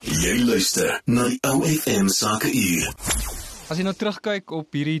Jy luister na die OFM Sakeuur. As jy nou terugkyk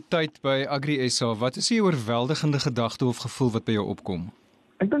op hierdie tyd by Agri SA, wat is die oorweldigende gedagte of gevoel wat by jou opkom?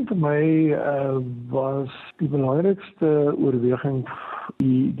 Ek dink vir my was die belangrikste oorweging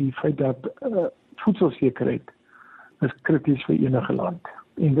die feit dat voedselsekerheid is krities vir enige land.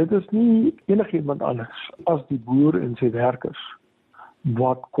 En dit is nie enigiemand anders as die boer en sy werkers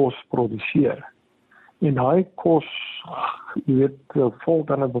wat kos produseer. En daai kos, jy weet, volg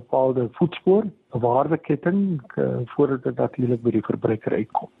dan 'n bepaalde voetspoor, 'n waardeketting, voordat dit natuurlik by die verbruiker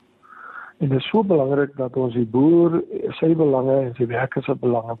uitkom. En dit is so belangrik dat ons die boer, sy belange en sy werkers se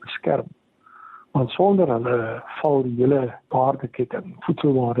belange beskerm. Want sonder hulle val die hele waardeketting,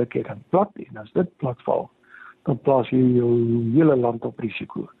 voedselwaardeketting plat, en as dit platval, dan plaas jy jou hele land op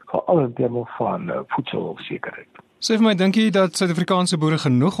risiko, veral in terme van voedselsekerheid. Sê vir my, dink jy dat Suid-Afrikaanse boere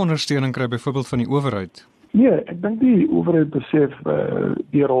genoeg ondersteuning kry, byvoorbeeld van die owerheid? Nee, ek dink die owerheid besef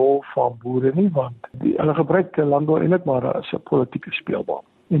die rol van boere nie, want hulle gebruik landbou eintlik maar as 'n politieke speelbal.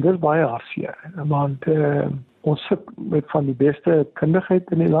 En dit is baie hartseer, want ons sit met van die beste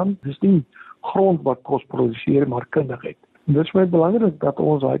kundigheid in die land. Dis nie grond wat kos produseer, maar kundigheid. En dit is baie belangrik dat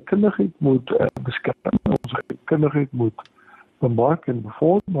ons daai kundigheid moet beskerm, ons kundigheid moet bemark en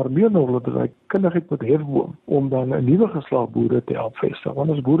bevorder, maar meer nog dat hy kundigheid moet herwoon, om dan 'n nuwe geslag boere te help vestig, want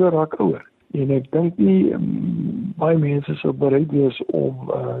ons boere raak ouer. En ek dink nie baie mense sou bereid wees om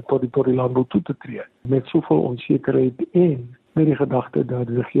tot die landbou toe te tree, met soveel onsekerheid en met die gedagte dat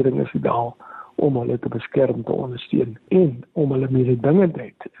die regering is ideaal om hulle te beskerm, te ondersteun en om hulle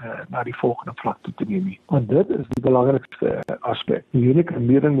mededingendheid na die volgende vlak toe te neem. Want dit is die belangrikste aspek. Die unieke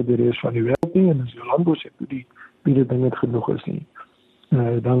mening met die res van die wêreld nie, en as die landbousektor die mededingend genoeg is nie,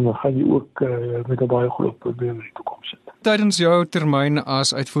 dan gaan jy ook met 'n baie groot probleem in die toekoms sit. Tydens jou termyn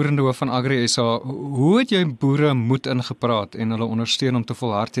as uitvoerende hoof van Agri SA, hoe het jy boere moed ingepraat en hulle ondersteun om te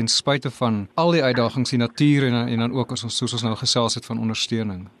volhard ten spyte van al die uitdagings, die natuur en dan ook soos ons nou gesels het van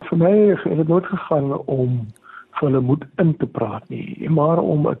ondersteuning? Vir my het dit nooit gegaan om vir hulle moed in te praat nie, maar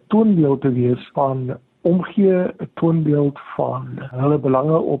om 'n toonbeeld te wees van omgee, 'n toonbeeld van hulle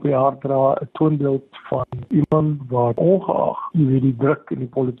belange op die hart dra, 'n toonbeeld van iemand wat ongeag die druk en die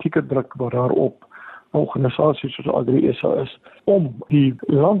politieke druk wat daarop organisasies soos Agri SA is, om die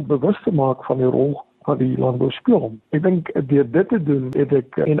land bewus te maak van die rol wat die landbou speel. Ek dink deur dit te doen het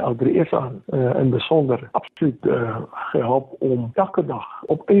ek en Agri SA in besonder absoluut gehelp om elke dag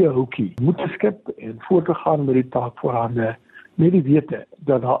op eie hoekie moed te skep en voort te gaan met die taak voorhande, met die wete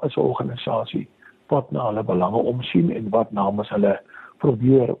dat daar is 'n organisasie wat na hulle belange omsien en wat namens hulle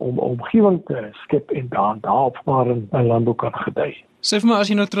probeer om 'n omgewing te skep en daarop maar 'n landbou kan gedei. Sê vir my, as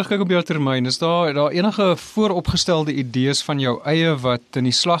jy nou terugkyk op jou termyn, is daar enige vooropgestelde idees van jou eie wat in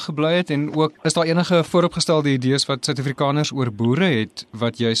die slag gebly het, en ook is daar enige vooropgestelde idees wat Suid-Afrikaners oor boere het,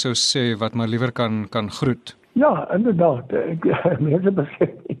 wat jy sou sê wat maar liewer kan groet? Ja, inderdaad. Mense besef,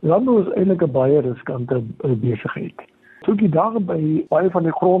 landbou is eintlik 'n baie riskante besigheid. Toe ek die dae by baie van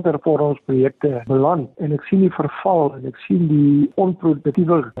die grondhervormingsprojekte beland, en ek sien die verval, en ek sien die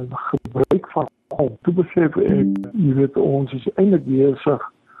onproduktiewe gebruik van grond. Toe besef ek, jy weet, ons is eintlik besig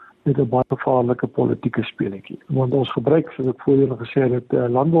met 'n baie gevaarlike politieke speletjie. Want ons gebruik, soos ek voorheen gesê het,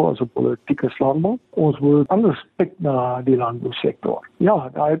 landbou as 'n politieke slangboom. Ons moet anders kyk na die landbousektor. Ja,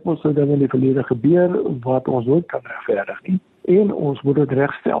 daar het mos dinge in die verlede gebeur wat ons nooit kan regverdig nie. En ons moet dit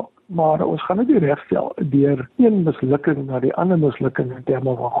regstel. Maar ons gaan dit nie regstel deur een mislukking na die ander mislukking in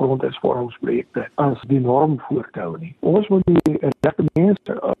terme van grondhervormingsprojekte as die norm voor te hou nie. Ons moet die regte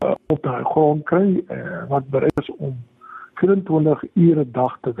mense op daai grond kry wat bereid is om 24 ure 'n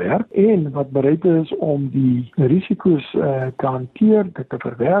dag te werk en wat bereid is om die risiko's te hanteer, dit te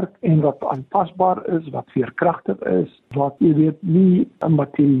verwerk en wat aanpasbaar is, wat veerkragtig is, wat jy weet nie 'n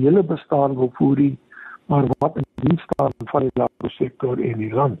materiële bestaan wil voer nie, maar wat in diens staan van die landbousektor en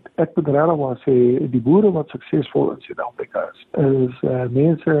die land. Ek moet regtig maar sê, die boere wat suksesvol in Suid-Afrika is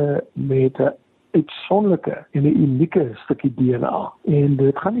mense met 'n uitsonderlike en 'n unieke stukkie DNA. En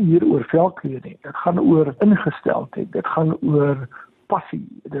dit gaan nie hier oor velkleed nie, dit gaan oor ingesteldheid, dit gaan oor passie,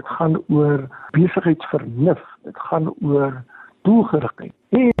 dit gaan oor besigheidsvernuf, dit gaan oor doelgerigtheid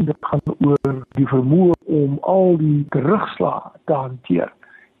en dit gaan oor die vermoë om al die terugslae te hanteer.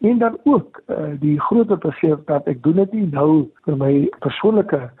 En dan ook die groter besef dat ek doen dit nie nou vir my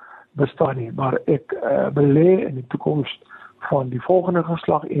persoonlike bestaan nie, maar ek belê in die toekoms van die volgende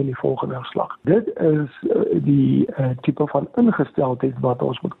geslag en die volgende geslag. Dit is die tipe van ingesteldheid wat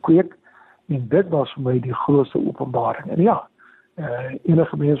ons moet kweek, en dit was vir my die grootste openbaring. En ja,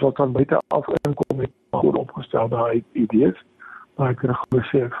 enige mens wat van buite af inkom met goed opgestelde idees, maar ek het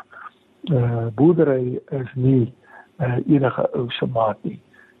besef, boerdery is nie enige ou se maat nie.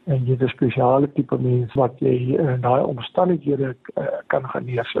 en jy het 'n spesiale tipe mens wat jy in daai omstandighede kan gaan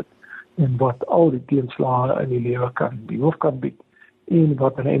neersit en wat al die teenslae in die lewe die hoof kan bied en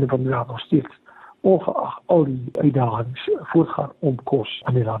wat aan die einde van die dag nog steeds ongeag al die uitdagings voortgaan om kos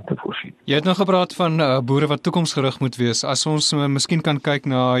aan die land te voorsien. Jy het nou gepraat van boere wat toekomsgerig moet wees. As ons miskien kan kyk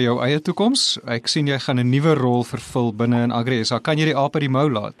na jou eie toekoms, ek sien jy gaan 'n nuwe rol vervul binne in Agri SA. Kan jy die aap uit die mou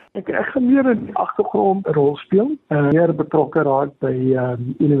laat? Ek gaan meer in die agtergrond 'n rol speel, meer betrokke raak by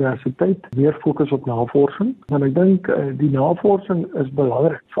universiteit, meer fokus op navorsing, want ek dink die navorsing is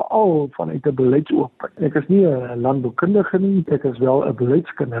belangrik, veral vanuit 'n beleidsoogpunt. Ek is nie 'n landboukundige nie, ek is wel 'n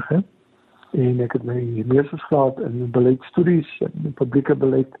beleidskundige. En ek het my meestersgraad in beleidsstudies en publieke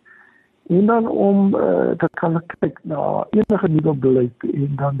beleid. En dan om te kan kyk na enige nuwe beleid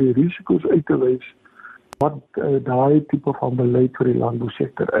en dan die risiko's uit te wys wat daai tipe van beleid vir die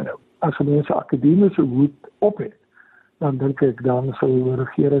landbousektor inhou. As mense akademiese hoed op het, dan dink ek dan sou die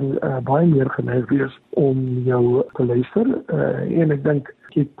regering baie meer geneig wees om jou te luister. En ek dink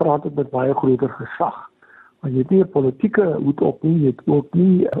jy praat met baie groter gesag. Want jy het nie 'n politieke hoed op nie, jy het ook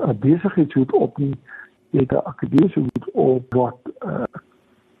nie 'n besigheidshoed op nie, jy het 'n akademiese hoed op wat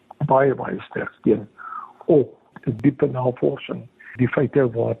baie sterk steun op die diepe navorsing, die feite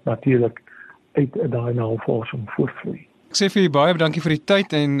wat natuurlik uit daai navorsing voortvloei. Ek sê vir julle baie dankie vir die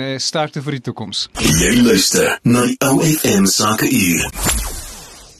tyd en sterkte vir die toekoms. Jy luister na die OFM Sakeuur.